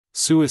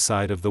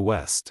Suicide of the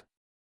West.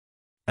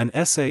 An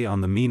essay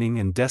on the meaning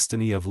and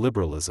destiny of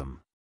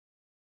liberalism.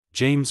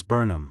 James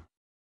Burnham.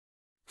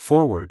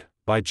 Foreword,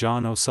 by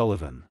John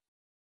O'Sullivan.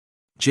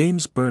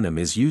 James Burnham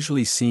is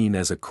usually seen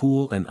as a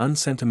cool and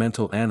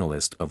unsentimental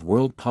analyst of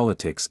world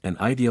politics and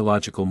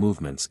ideological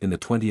movements in the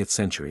 20th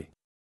century.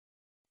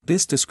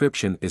 This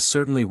description is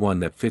certainly one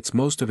that fits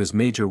most of his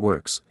major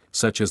works,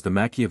 such as The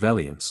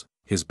Machiavellians,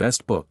 his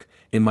best book,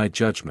 in my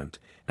judgment,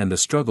 and The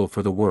Struggle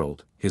for the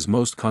World, his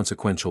most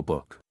consequential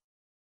book.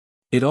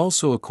 It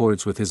also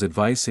accords with his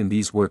advice in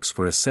these works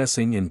for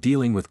assessing and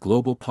dealing with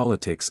global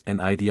politics and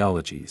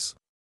ideologies.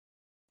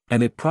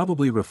 And it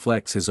probably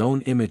reflects his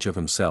own image of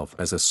himself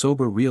as a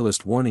sober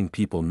realist warning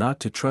people not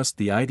to trust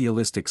the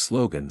idealistic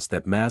slogans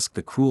that mask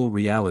the cruel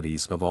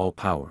realities of all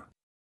power.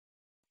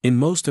 In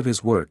most of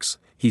his works,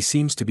 he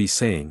seems to be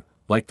saying,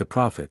 like the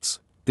prophets,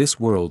 this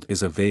world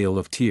is a vale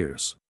of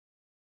tears.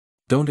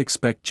 Don't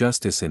expect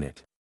justice in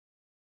it.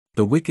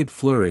 The wicked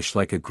flourish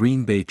like a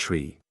green bay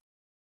tree.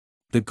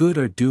 The good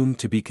are doomed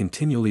to be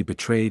continually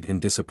betrayed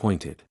and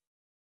disappointed.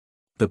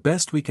 The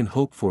best we can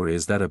hope for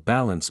is that a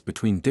balance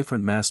between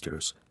different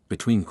masters,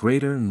 between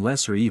greater and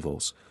lesser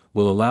evils,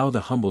 will allow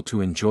the humble to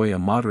enjoy a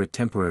moderate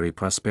temporary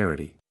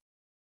prosperity.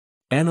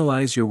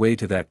 Analyze your way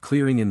to that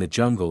clearing in the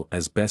jungle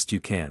as best you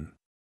can.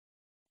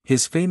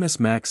 His famous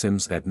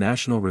maxims at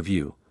National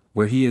Review,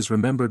 where he is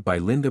remembered by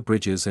Linda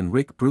Bridges and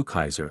Rick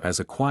Brookhiser as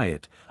a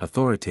quiet,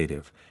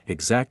 authoritative,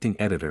 exacting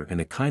editor and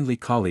a kindly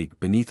colleague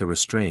beneath a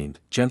restrained,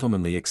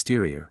 gentlemanly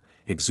exterior,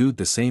 exude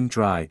the same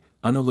dry,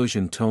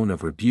 unillusioned tone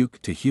of rebuke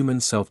to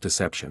human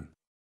self-deception.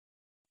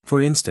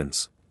 For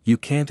instance, you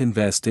can't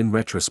invest in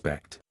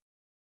retrospect.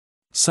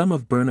 Some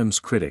of Burnham's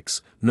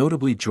critics,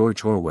 notably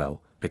George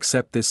Orwell,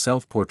 accept this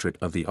self-portrait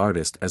of the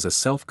artist as a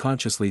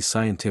self-consciously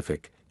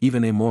scientific,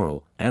 even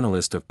immoral,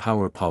 analyst of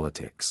power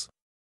politics.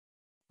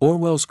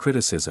 Orwell's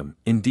criticism,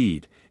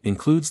 indeed,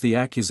 includes the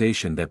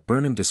accusation that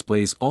Burnham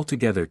displays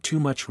altogether too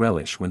much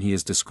relish when he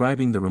is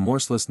describing the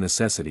remorseless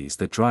necessities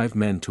that drive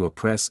men to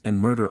oppress and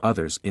murder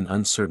others in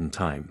uncertain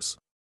times.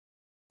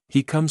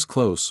 He comes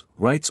close,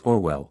 writes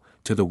Orwell,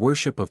 to the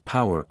worship of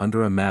power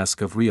under a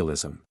mask of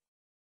realism.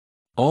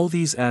 All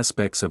these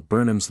aspects of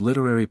Burnham's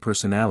literary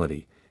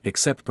personality,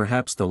 except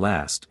perhaps the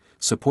last,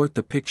 support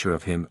the picture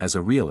of him as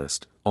a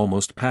realist,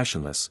 almost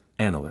passionless,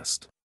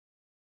 analyst.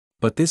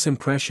 But this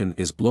impression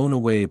is blown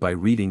away by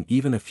reading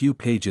even a few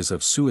pages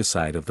of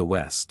Suicide of the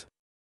West.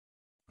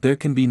 There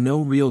can be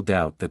no real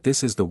doubt that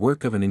this is the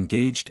work of an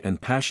engaged and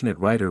passionate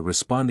writer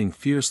responding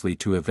fiercely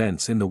to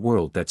events in the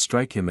world that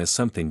strike him as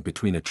something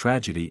between a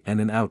tragedy and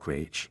an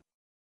outrage.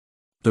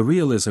 The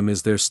realism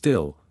is there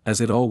still,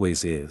 as it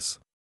always is.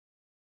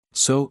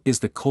 So is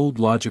the cold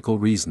logical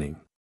reasoning.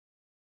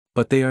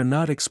 But they are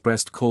not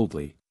expressed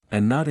coldly,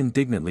 and not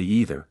indignantly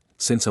either,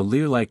 since a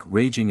leer-like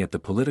raging at the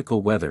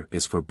political weather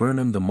is for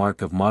Burnham the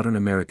mark of modern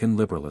American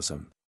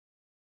liberalism.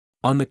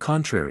 On the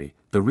contrary,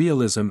 the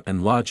realism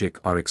and logic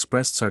are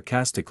expressed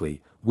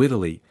sarcastically,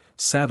 wittily,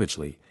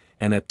 savagely,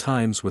 and at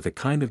times with a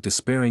kind of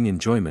despairing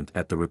enjoyment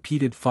at the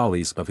repeated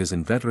follies of his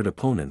inveterate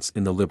opponents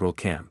in the liberal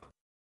camp.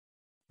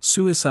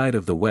 Suicide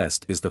of the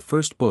West is the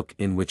first book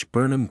in which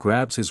Burnham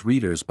grabs his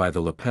readers by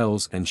the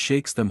lapels and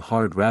shakes them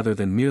hard rather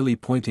than merely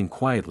pointing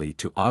quietly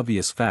to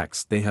obvious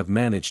facts they have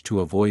managed to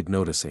avoid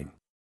noticing.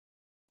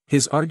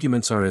 His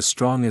arguments are as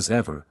strong as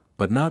ever,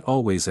 but not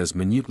always as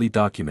minutely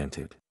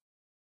documented.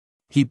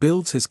 He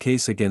builds his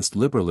case against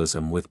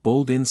liberalism with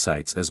bold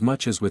insights as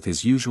much as with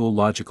his usual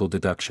logical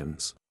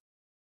deductions.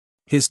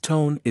 His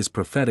tone is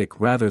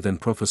prophetic rather than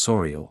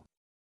professorial.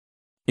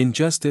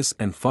 Injustice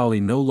and folly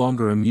no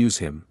longer amuse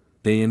him,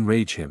 they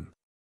enrage him.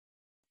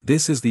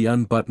 This is the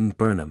unbuttoned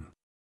Burnham.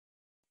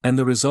 And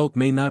the result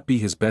may not be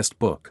his best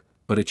book,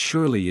 but it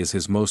surely is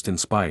his most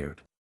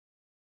inspired.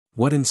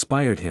 What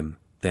inspired him,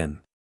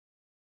 then?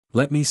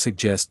 Let me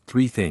suggest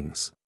three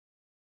things.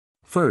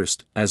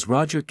 First, as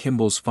Roger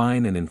Kimball's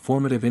fine and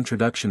informative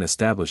introduction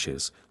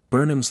establishes,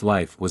 Burnham's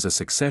life was a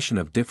succession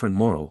of different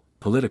moral,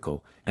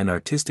 political, and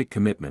artistic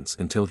commitments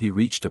until he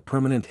reached a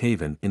permanent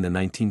haven in the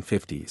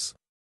 1950s.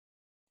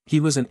 He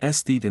was an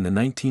aesthete in the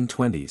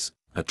 1920s,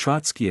 a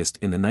Trotskyist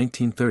in the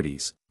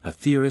 1930s, a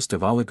theorist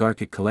of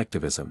oligarchic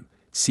collectivism,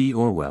 see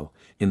Orwell,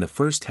 in the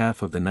first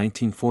half of the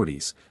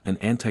 1940s, an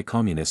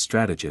anti-communist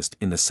strategist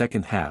in the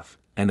second half,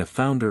 and a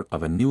founder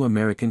of a new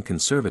American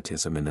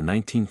conservatism in the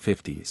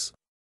 1950s.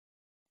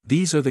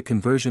 These are the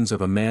conversions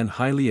of a man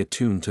highly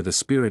attuned to the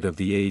spirit of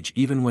the age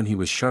even when he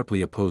was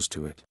sharply opposed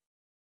to it.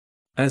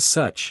 As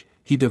such,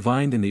 he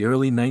divined in the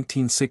early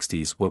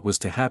 1960s what was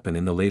to happen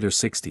in the later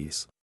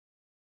 60s.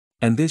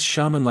 And this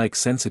shaman-like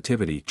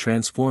sensitivity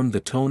transformed the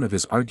tone of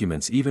his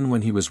arguments even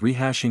when he was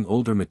rehashing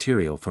older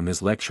material from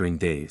his lecturing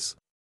days.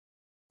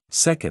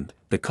 Second,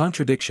 the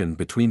contradiction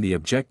between the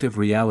objective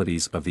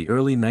realities of the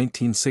early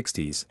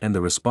 1960s and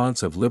the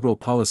response of liberal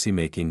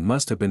policymaking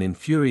must have been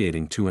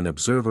infuriating to an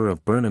observer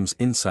of Burnham's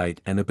insight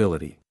and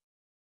ability.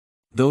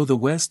 Though the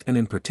West and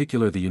in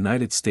particular the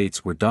United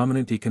States were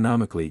dominant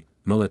economically,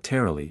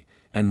 militarily,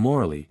 and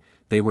morally,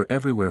 they were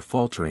everywhere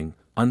faltering,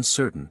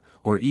 uncertain,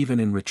 or even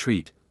in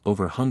retreat,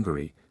 over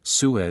Hungary,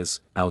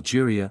 Suez,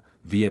 Algeria,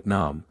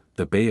 Vietnam,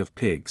 the Bay of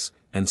Pigs,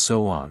 and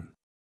so on.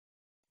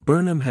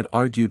 Burnham had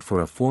argued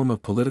for a form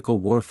of political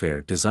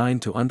warfare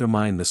designed to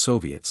undermine the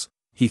Soviets.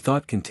 He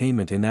thought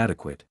containment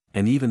inadequate,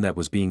 and even that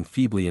was being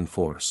feebly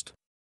enforced.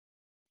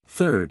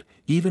 Third,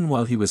 even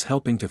while he was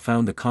helping to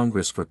found the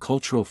Congress for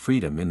Cultural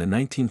Freedom in the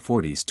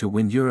 1940s to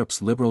win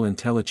Europe's liberal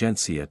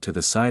intelligentsia to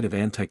the side of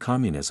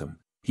anti-communism,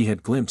 he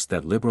had glimpsed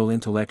that liberal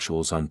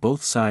intellectuals on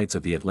both sides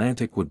of the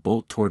Atlantic would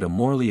bolt toward a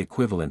morally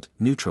equivalent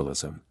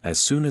neutralism as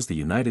soon as the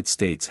United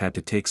States had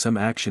to take some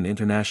action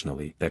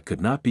internationally that could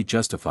not be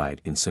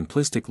justified in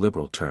simplistic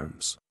liberal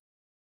terms.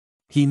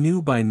 He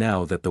knew by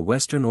now that the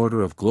Western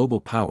order of global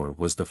power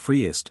was the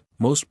freest,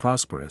 most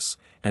prosperous,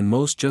 and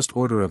most just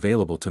order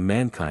available to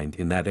mankind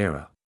in that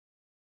era.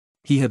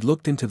 He had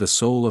looked into the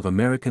soul of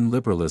American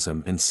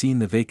liberalism and seen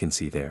the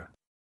vacancy there.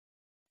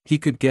 He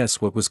could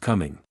guess what was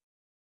coming.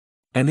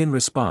 And in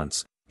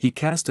response, he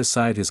cast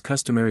aside his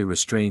customary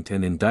restraint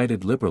and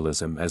indicted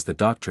liberalism as the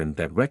doctrine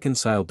that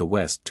reconciled the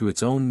West to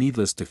its own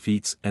needless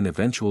defeats and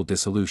eventual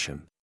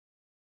dissolution.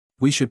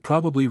 We should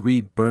probably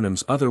read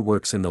Burnham's other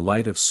works in the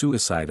light of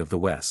Suicide of the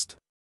West.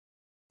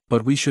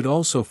 But we should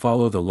also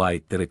follow the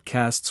light that it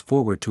casts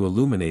forward to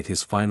illuminate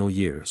his final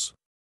years.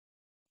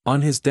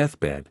 On his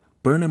deathbed,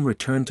 Burnham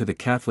returned to the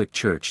Catholic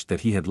Church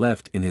that he had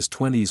left in his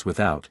 20s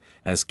without,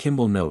 as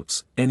Kimball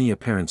notes, any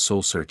apparent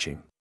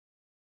soul-searching.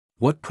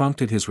 What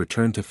prompted his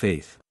return to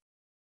faith?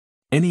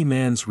 Any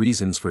man's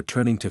reasons for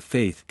turning to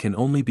faith can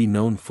only be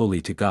known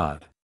fully to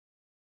God.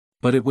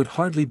 But it would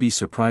hardly be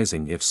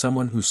surprising if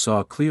someone who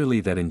saw clearly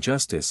that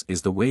injustice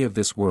is the way of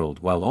this world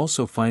while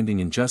also finding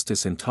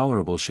injustice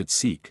intolerable should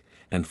seek,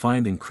 and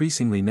find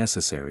increasingly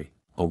necessary,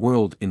 a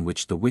world in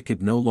which the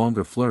wicked no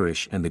longer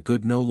flourish and the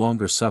good no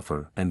longer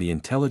suffer, and the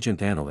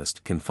intelligent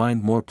analyst can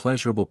find more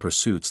pleasurable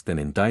pursuits than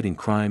indicting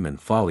crime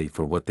and folly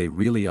for what they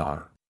really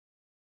are.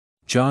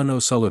 John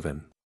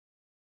O'Sullivan.